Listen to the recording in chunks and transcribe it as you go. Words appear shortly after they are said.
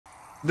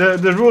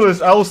The rule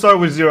is I will start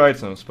with 0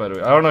 items, by the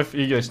way. I don't know if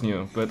you guys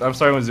knew, but I'm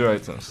starting with 0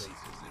 items.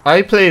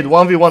 I played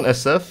 1v1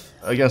 SF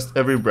against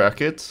every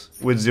bracket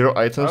with 0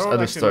 items at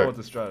the start. I don't know what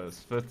the strat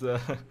is, but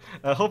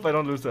I hope I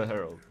don't lose to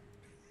Herald.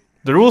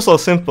 The rules are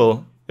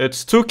simple.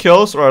 It's 2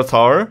 kills or a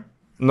tower,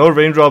 no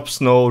raindrops,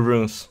 no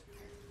runes.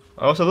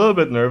 I was a little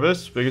bit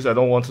nervous because I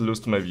don't want to lose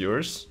to my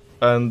viewers.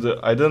 And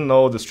I didn't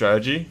know the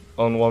strategy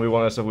on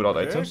 1v1 SF without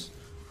items.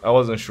 I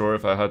wasn't sure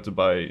if I had to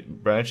buy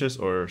branches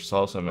or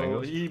salsa and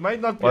mangoes. He might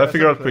not be what I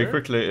figured out pretty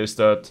quickly is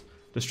that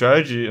the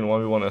strategy in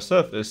 1v1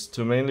 SF is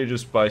to mainly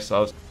just buy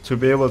salsa to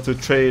be able to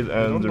trade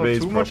and raise properly. They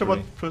don't know too much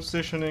about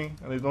positioning,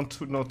 and they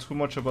don't know too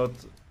much about...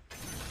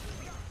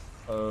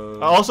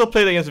 I also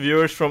played against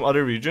viewers from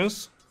other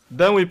regions.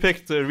 Then we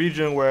picked the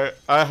region where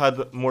I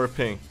had more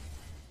ping.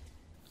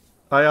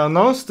 I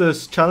announced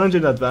this challenge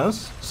in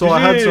advance, so I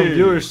had some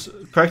viewers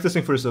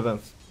practicing for this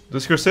event.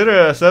 This Crusader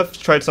SF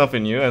tried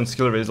something new and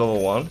skill raise level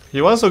 1.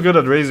 He wasn't so good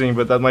at raising,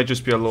 but that might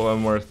just be a low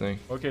MR thing.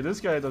 Okay, this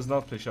guy does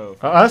not play Shadow.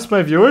 I asked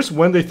my viewers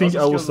when they think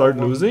I will start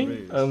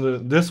losing,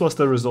 and this was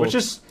the result. Which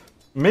is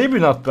maybe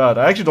not bad,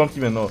 I actually don't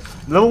even know.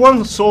 Level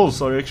 1 souls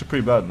are actually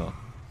pretty bad now.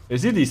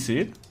 Is he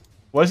DC'd?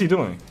 What is he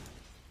doing?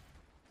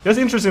 He has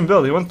an interesting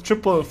build, he went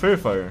triple Fairy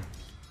Fire.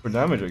 For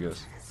damage, I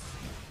guess.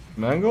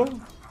 Mango?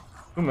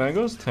 2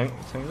 mangoes? Tango?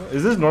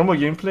 Is this normal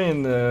gameplay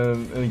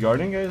in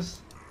Guardian, guys?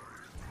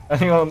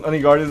 Any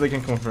Guardians they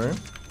can confirm?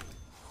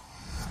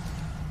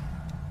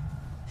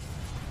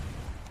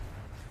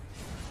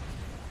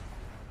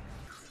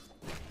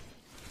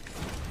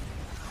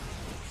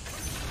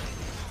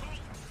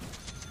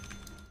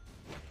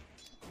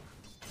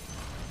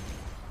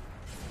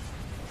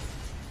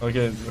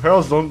 Okay,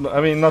 Heralds don't, I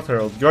mean not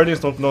Herald,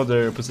 Guardians don't know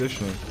their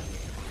positioning.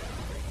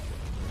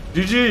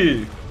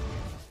 GG!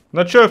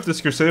 Not sure if this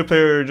Crusader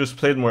player just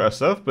played more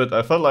SF, but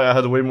I felt like I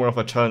had way more of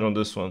a challenge on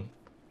this one.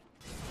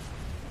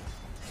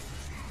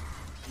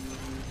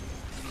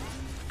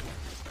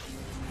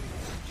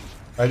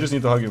 I just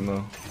need to hug him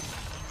now.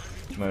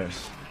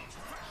 Nice.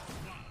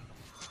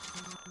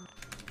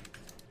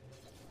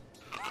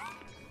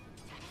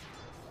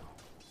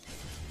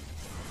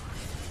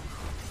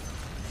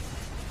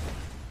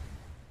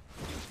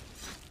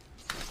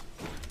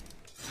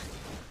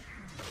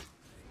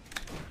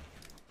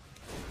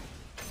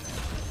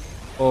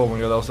 Oh my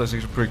god, that was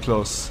actually pretty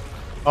close.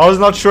 I was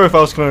not sure if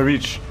I was gonna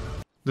reach.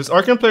 This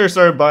Archon player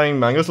started buying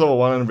mangoes level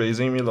 1 and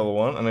raising me level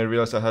 1, and I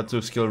realized I had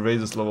to skill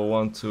raise this level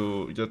 1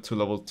 to get to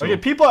level 2. Okay,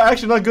 people are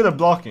actually not good at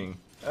blocking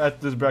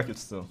at this bracket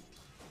still.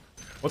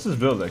 What's his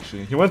build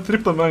actually? He went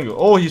triple mango.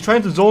 Oh, he's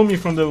trying to zone me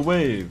from the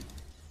wave.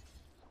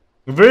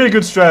 Very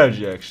good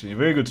strategy actually,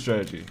 very good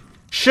strategy.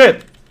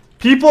 Shit!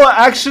 People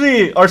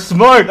actually are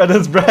smart at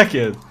this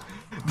bracket.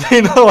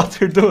 They know what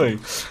they're doing.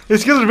 He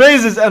skill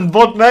raises and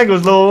bought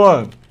mangoes level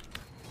 1.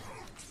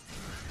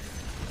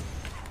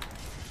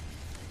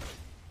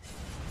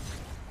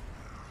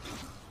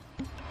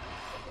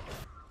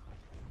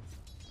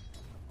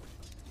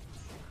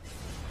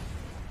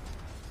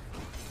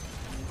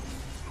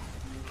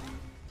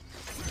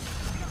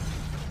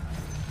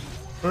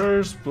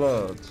 First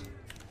blood.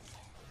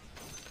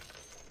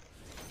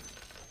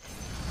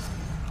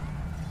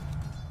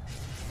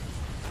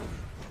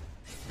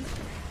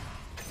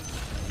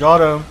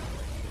 Got him.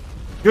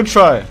 Good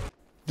try.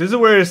 This is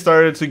where it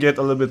started to get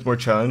a little bit more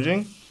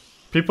challenging.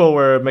 People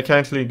were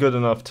mechanically good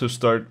enough to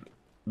start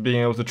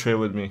being able to trade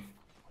with me.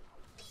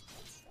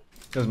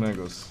 Here's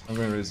mangoes. I'm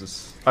gonna raise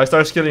this. I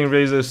start skilling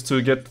raises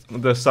to get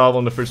the salve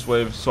on the first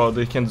wave so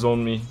they can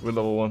zone me with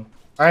level 1.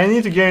 I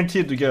need to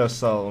guarantee to get a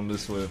salve on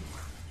this wave.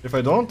 If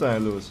I don't, then I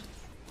lose.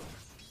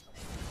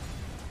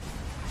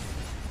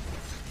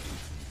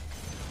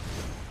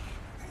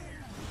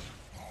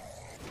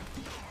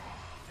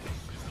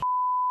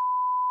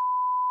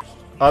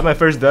 I had my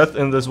first death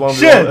in this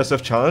 1v1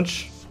 SF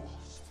challenge.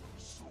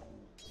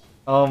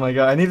 Oh my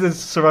god, I need to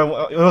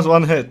survive. It was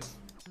 1 hit.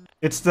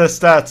 It's the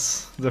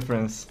stats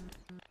difference.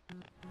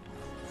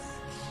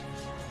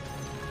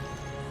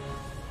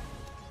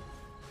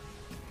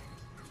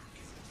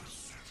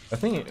 I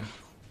think...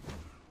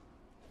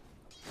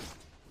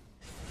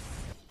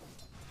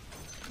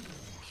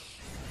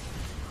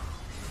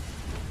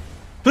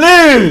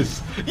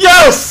 Please!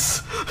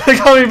 Yes! We're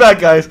coming back,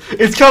 guys.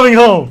 It's coming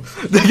home.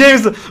 The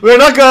game's... We're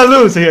not gonna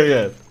lose here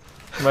yet.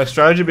 My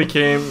strategy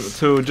became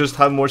to just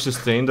have more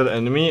sustain than the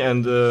enemy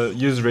and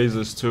use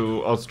raises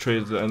to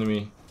outtrade the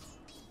enemy.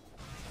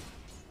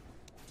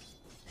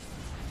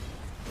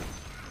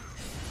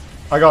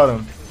 I got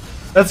him.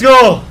 Let's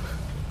go!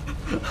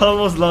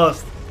 Almost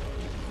lost.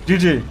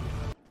 GG.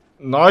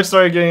 Now I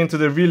started getting into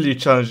the really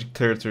challenging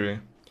territory.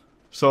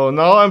 So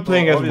now I'm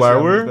playing as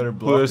Warrior,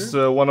 who is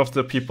one of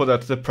the people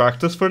that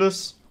practice for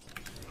this.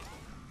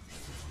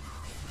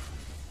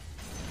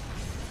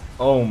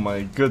 Oh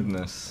my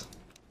goodness.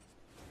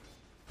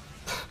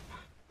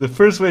 The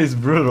first way is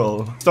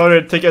brutal.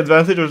 Started to take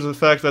advantage of the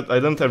fact that I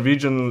didn't have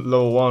region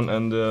level 1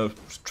 and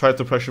tried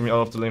to pressure me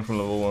out of the lane from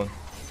level 1.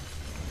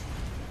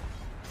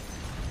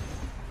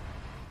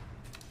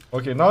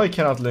 Okay, now I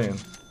cannot lane.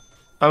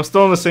 I'm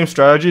still on the same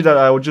strategy that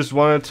I just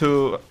wanted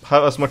to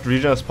have as much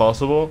regen as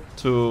possible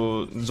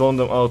to zone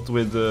them out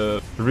with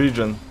the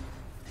regen.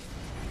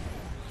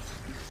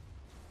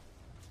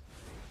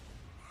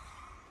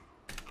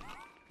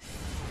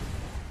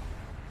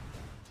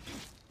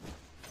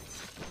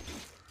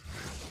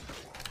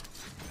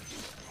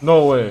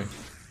 No way.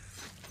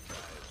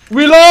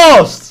 We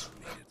lost!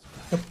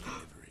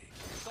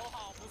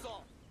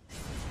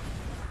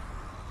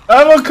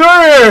 I'm a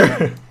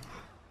courier!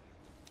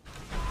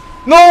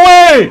 No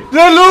way!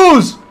 They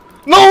lose!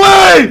 No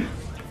way!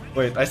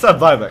 Wait, I said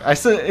buyback. I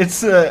said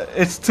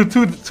it's two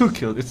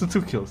kills. It's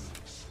 2 kills.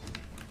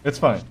 It's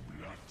fine.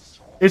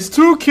 It's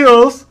 2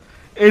 kills.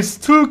 It's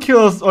 2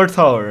 kills or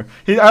tower.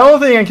 I don't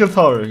think I can kill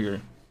tower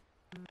here.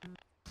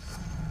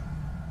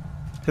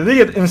 They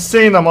get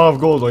insane amount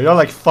of gold though. You have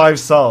like 5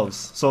 salves,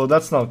 so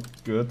that's not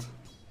good.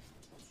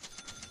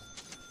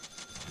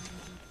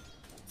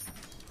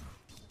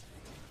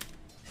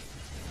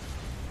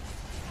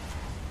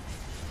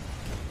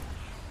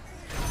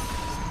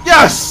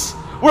 Yes!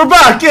 We're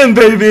back in,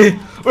 baby!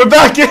 We're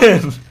back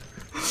in!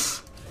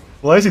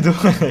 What is he doing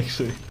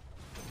actually?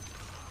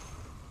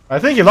 I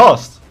think he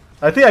lost.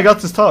 I think I got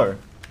this tower.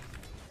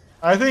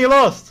 I think he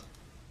lost.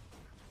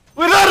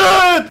 We did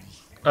it!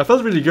 I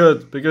felt really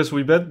good because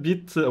we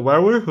beat a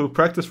werewolf who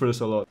practiced for this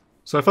a lot.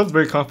 So I felt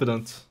very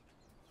confident.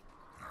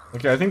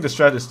 Okay, I think the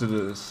strat is to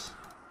do this.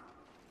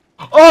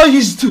 Oh,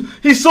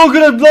 he's so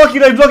good at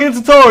blocking. I block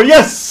into tower.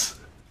 Yes!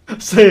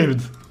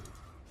 Saved.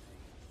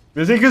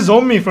 Because he could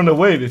zone me from the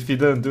wave if he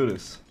didn't do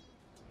this.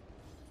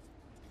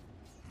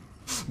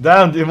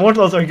 Damn, the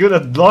Immortals are good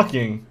at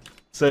blocking.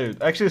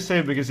 Saved. Actually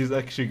saved because he's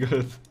actually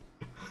good.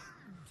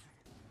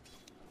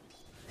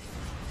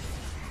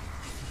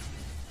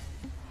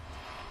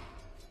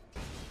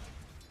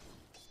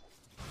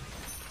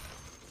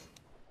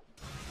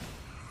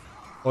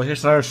 Oh,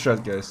 here's another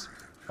strat, guys.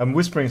 I'm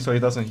whispering so he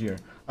doesn't hear.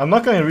 I'm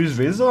not gonna use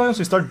razor on him, so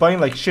he start buying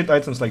like shit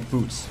items like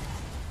boots.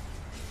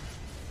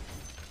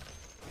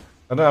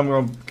 And then I'm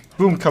gonna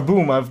boom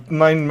kaboom, I have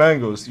 9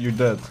 mangoes, you're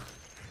dead.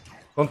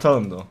 Don't tell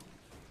him though.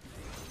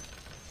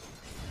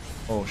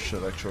 Oh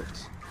shit, I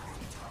choked.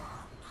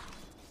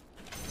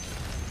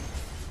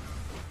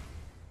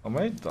 Am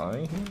I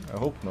dying here? I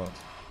hope not.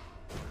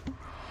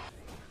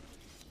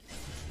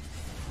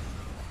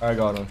 I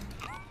got him.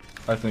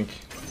 I think.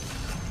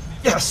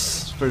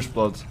 Yes! First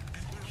blood.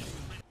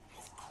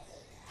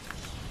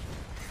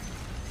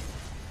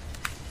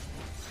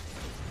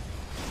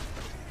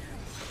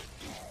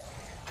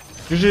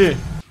 GG!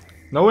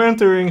 Now we're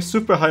entering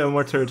super high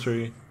MR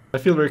territory. I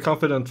feel very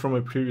confident from my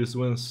previous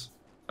wins.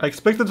 I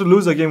expected to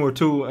lose a game or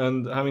 2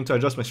 and having to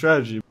adjust my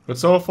strategy. But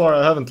so far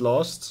I haven't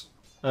lost.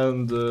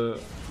 And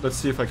let's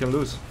see if I can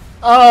lose.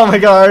 Oh my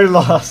god, I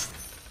lost!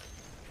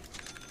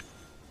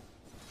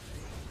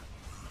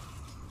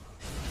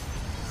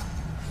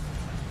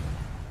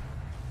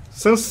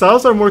 Since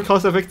salves are more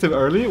cost effective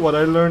early, what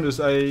I learned is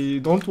I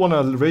don't want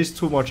to raise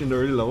too much in the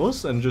early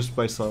levels and just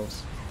buy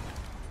salves.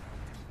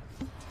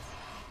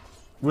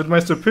 With my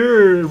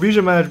superior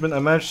regen management, I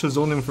managed to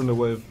zone him from the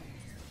wave.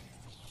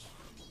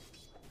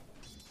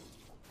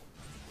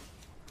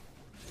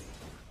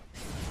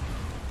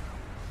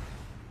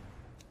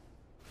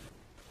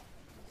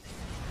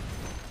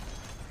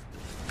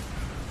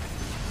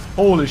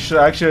 Holy shit,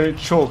 I actually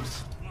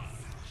choked.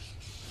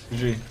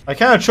 GG. I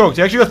kinda choked.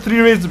 He actually got 3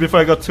 raids before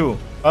I got 2.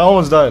 I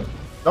almost died.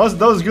 That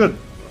was good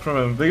from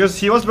him because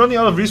he was running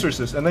out of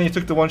resources and then he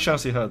took the one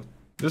chance he had.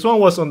 This one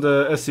was on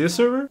the SCS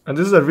server and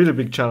this is a really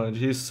big challenge.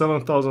 He's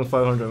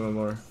 7,500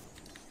 MMR.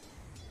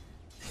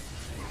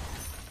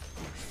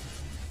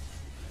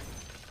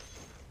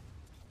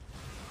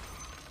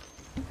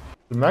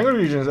 The mango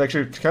region is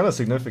actually kinda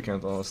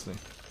significant, honestly.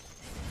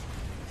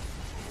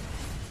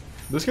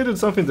 This guy did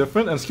something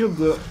different and skilled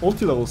the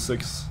ulti level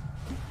 6.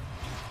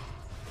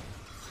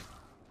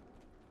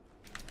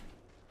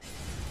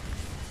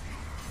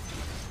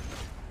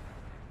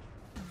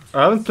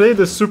 I haven't played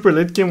the super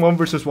late game 1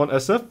 vs 1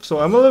 SF, so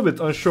I'm a little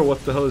bit unsure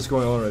what the hell is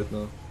going on right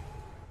now.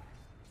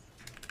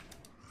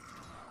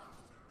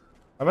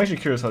 I'm actually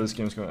curious how this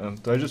game is going to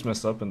end. Did I just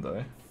mess up and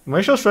die? My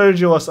initial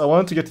strategy was I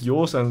wanted to get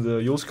Yos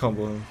and Yos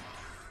combo him.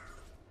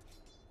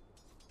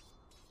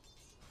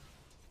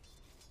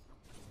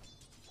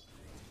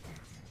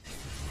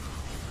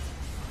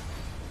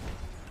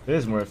 It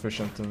is more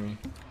efficient than me.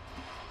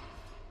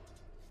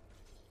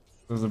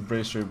 There's a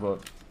bracer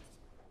bot.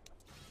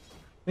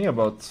 Think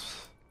about...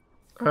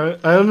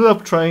 I ended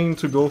up trying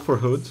to go for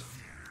Hood.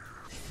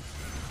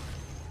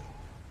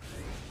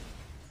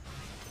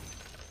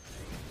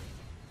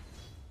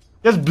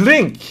 Yes,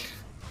 Blink!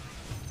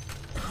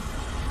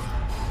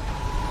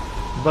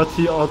 But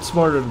he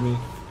outsmarted me.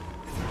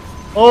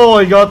 Oh,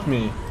 he got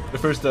me! The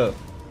first death.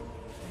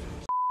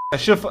 I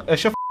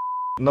should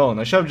known.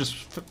 I should have just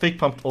fake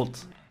pumped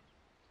ult.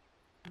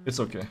 It's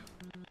okay.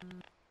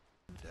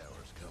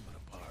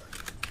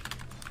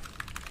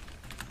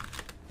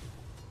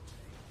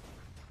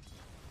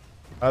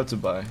 I have to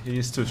buy.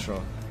 He's too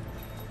strong.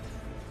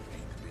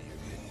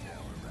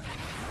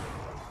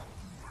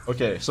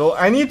 Okay, so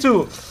I need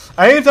to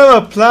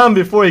have a plan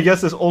before he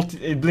gets his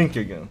blink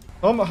again.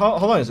 How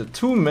long is it?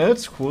 2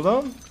 minutes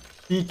cooldown?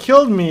 He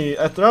killed me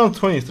at around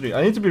 23.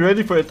 I need to be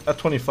ready for it at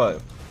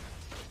 25.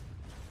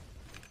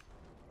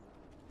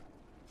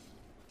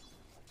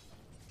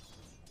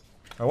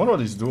 I wonder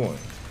what he's doing.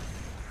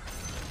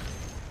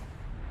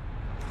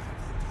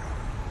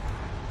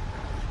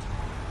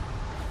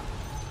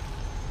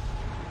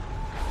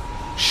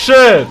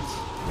 Shit!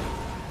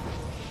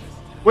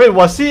 Wait,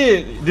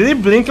 did he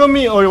blink on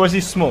me or was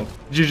he smoked?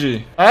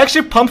 GG. I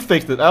actually pump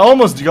faked it. I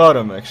almost got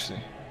him actually.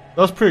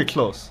 That was pretty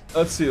close.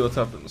 Let's see what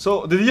happened.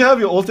 So, did you have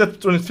your ulti at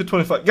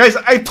 25? Guys,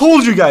 I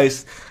told you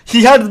guys!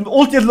 He had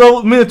ulti at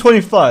level minute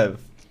 25.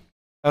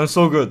 I'm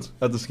so good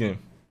at this game.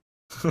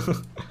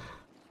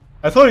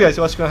 I told you guys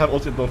he was gonna have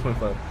ulti at level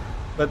 25.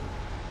 But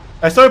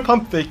I started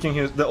pump faking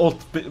the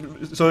ult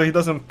so he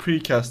doesn't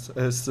precast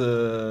his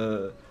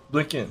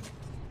blink in.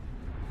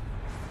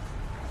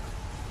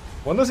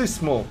 When does he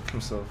smoke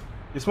himself?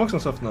 He smokes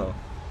himself now.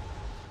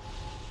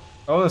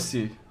 I wanna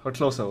see how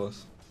close I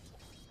was.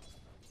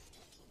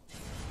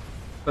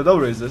 I double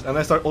raise this and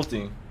I start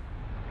ulting.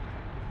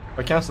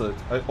 I cancel it.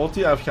 I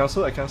ulti, I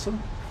cancel, I cancel.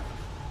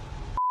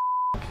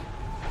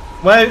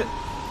 That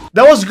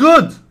was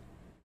good!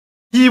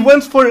 He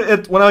went for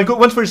it when I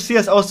went for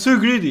CS. I was too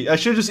greedy. I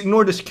should just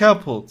ignore this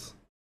catapult.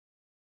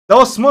 That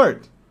was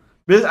smart.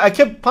 Because I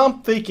kept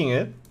pump faking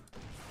it.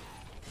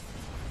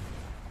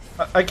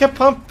 I kept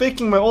pump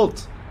faking my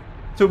ult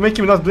to make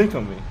him not blink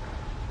on me.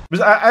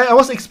 Because I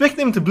was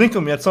expecting him to blink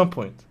on me at some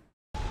point.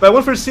 But I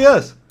went for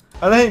CS.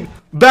 And then,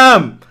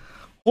 BAM!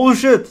 Holy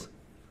shit!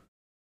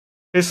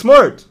 He's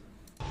smart.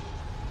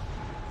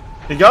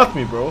 He got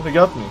me, bro. He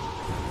got me.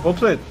 Well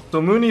played.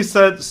 So Mooney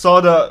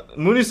saw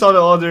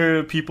the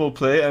other people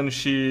play and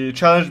she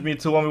challenged me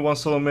to 1v1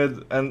 solo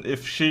mid, and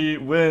if she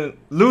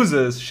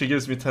loses, she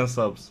gives me 10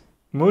 subs.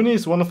 Mooney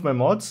is one of my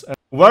mods, and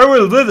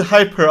Warrior did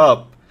hype her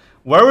up.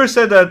 Warrior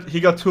said that he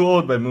got too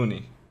old by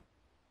Mooney.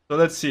 So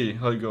let's see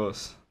how it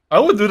goes. I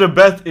would do the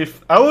bet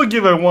if I would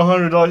give her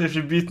 $100 if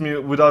she beat me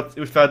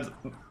if I had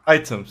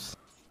items.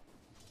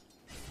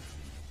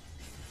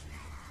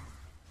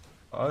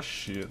 Oh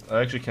shit,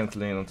 I actually can't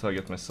lane until I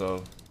get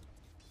myself.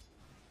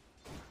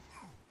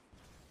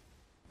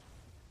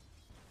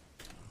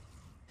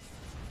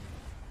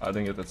 I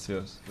didn't get that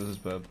CS. This is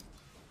bad.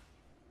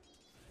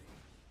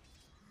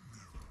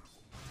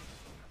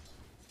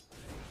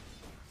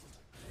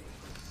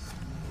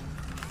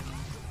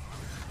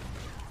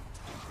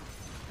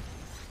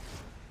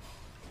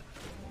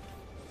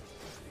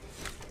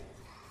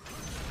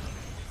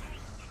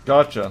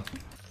 Gotcha.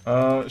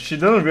 She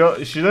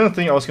didn't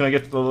think I was gonna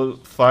get to level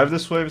 5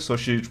 this wave, so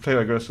she played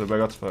aggressive, but I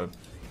got to 5.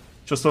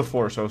 She was still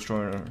 4, so I was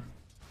stronger than her.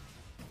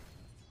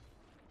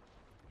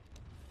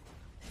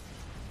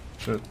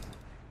 Shit.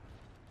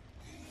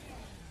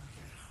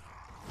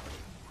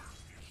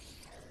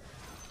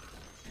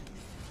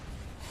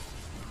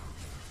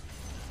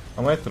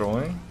 Am I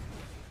throwing?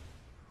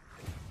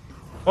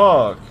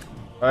 Fuck!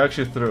 I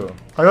actually threw.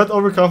 I got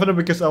overconfident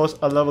because I was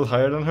a level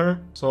higher than her,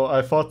 so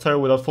I fought her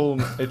without full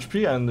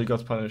HP and they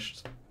got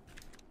punished.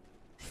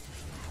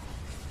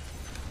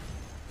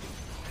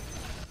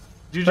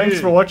 GG. Thanks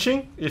for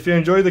watching. If you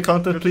enjoyed the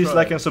content, please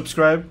like and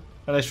subscribe.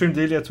 And I stream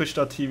daily at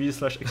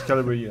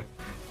twitch.tv/XcaliburYe.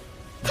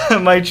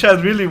 My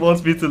chat really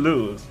wants me to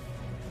lose.